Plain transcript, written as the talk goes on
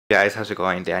Guys, how's it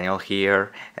going? Daniel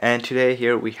here, and today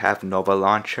here we have Nova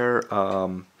Launcher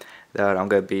that I'm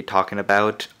going to be talking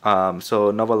about.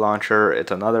 So Nova Launcher,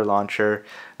 it's another launcher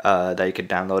that you can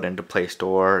download into Play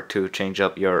Store to change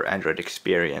up your Android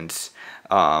experience.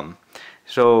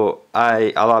 So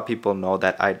a lot of people know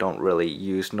that I don't really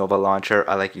use Nova Launcher.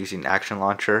 I like using Action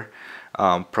Launcher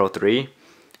Pro 3.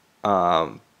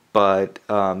 But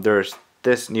there's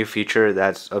this new feature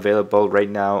that's available right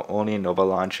now only in Nova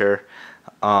Launcher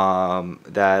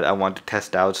that I want to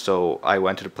test out, so I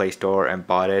went to the Play Store and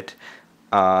bought it.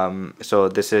 So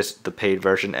this is the paid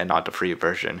version and not the free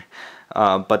version.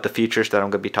 But the features that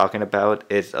I'm going to be talking about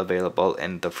is available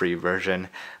in the free version.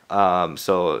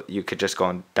 So you could just go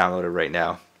and download it right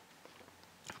now.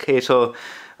 Okay, so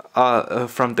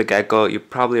from the get-go, you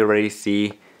probably already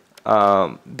see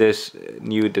this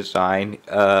new design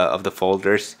of the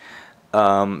folders.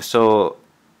 So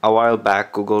a while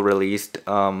back, Google released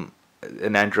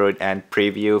an Android and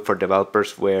preview for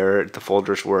developers where the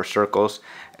folders were circles,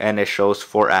 and it shows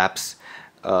 4 apps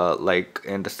like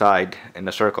in the side in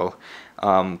a circle,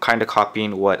 kind of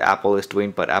copying what Apple is doing,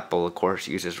 but Apple of course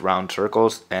uses round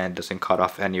circles and doesn't cut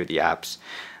off any of the apps.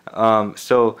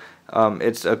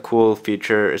 It's a cool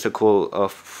feature. It's a cool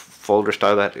folder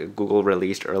style that Google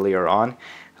released earlier on,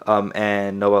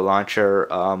 and Nova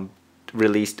Launcher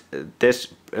released this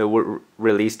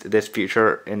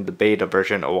feature in the beta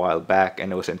version a while back,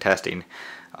 and it was in testing,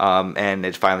 and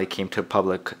it finally came to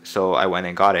public, so I went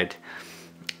and got it.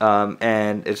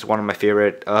 And it's one of my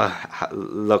favorite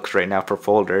looks right now for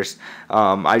folders.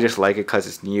 I just like it because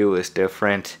it's new, it's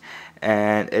different,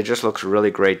 and it just looks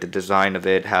really great. The design of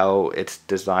it, how it's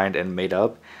designed and made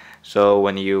up. So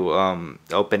when you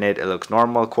open it, it looks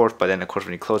normal, of course, but then of course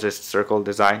when you close it, it's circle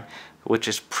design, which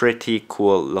is pretty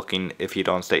cool looking if you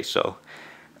don't say so.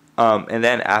 And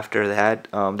then after that,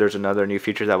 there's another new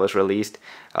feature that was released,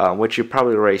 which you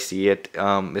probably already see it.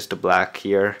 It's the black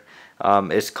here.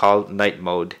 It's called Night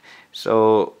Mode.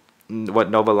 So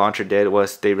what Nova Launcher did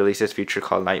was they released this feature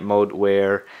called Night Mode,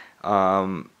 where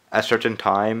at a certain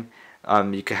time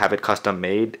you could have it custom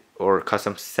made or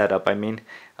custom set up, I mean,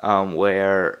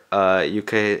 where you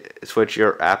could switch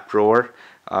your app drawer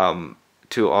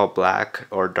to all black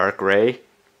or dark gray,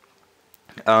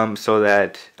 so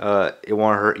that it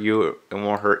won't hurt you, it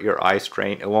won't hurt your eye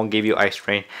strain, it won't give you eye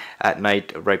strain at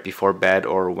night right before bed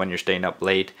or when you're staying up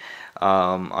late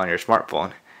on your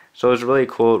smartphone. So it's really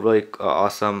cool, really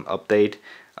awesome update.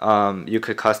 You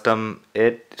could custom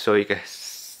it, so you could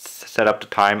set up the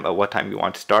time of what time you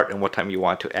want to start and what time you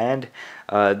want to end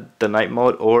the night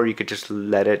mode, or you could just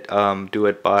let it do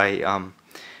it by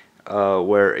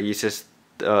where it uses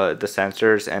the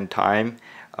sensors and time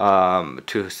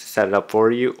to set it up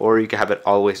for you, or you can have it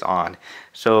always on.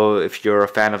 So if you're a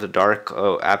fan of the dark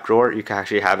app drawer, you can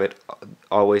actually have it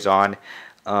always on.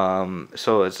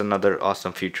 So it's another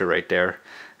awesome feature right there.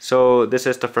 So this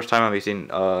is the first time I'm using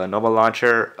Nova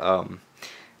Launcher,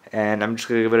 and I'm just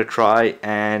gonna give it a try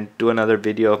and do another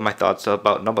video of my thoughts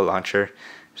about Nova Launcher.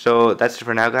 So that's it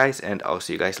for now, guys, and I'll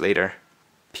see you guys later.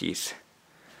 Peace.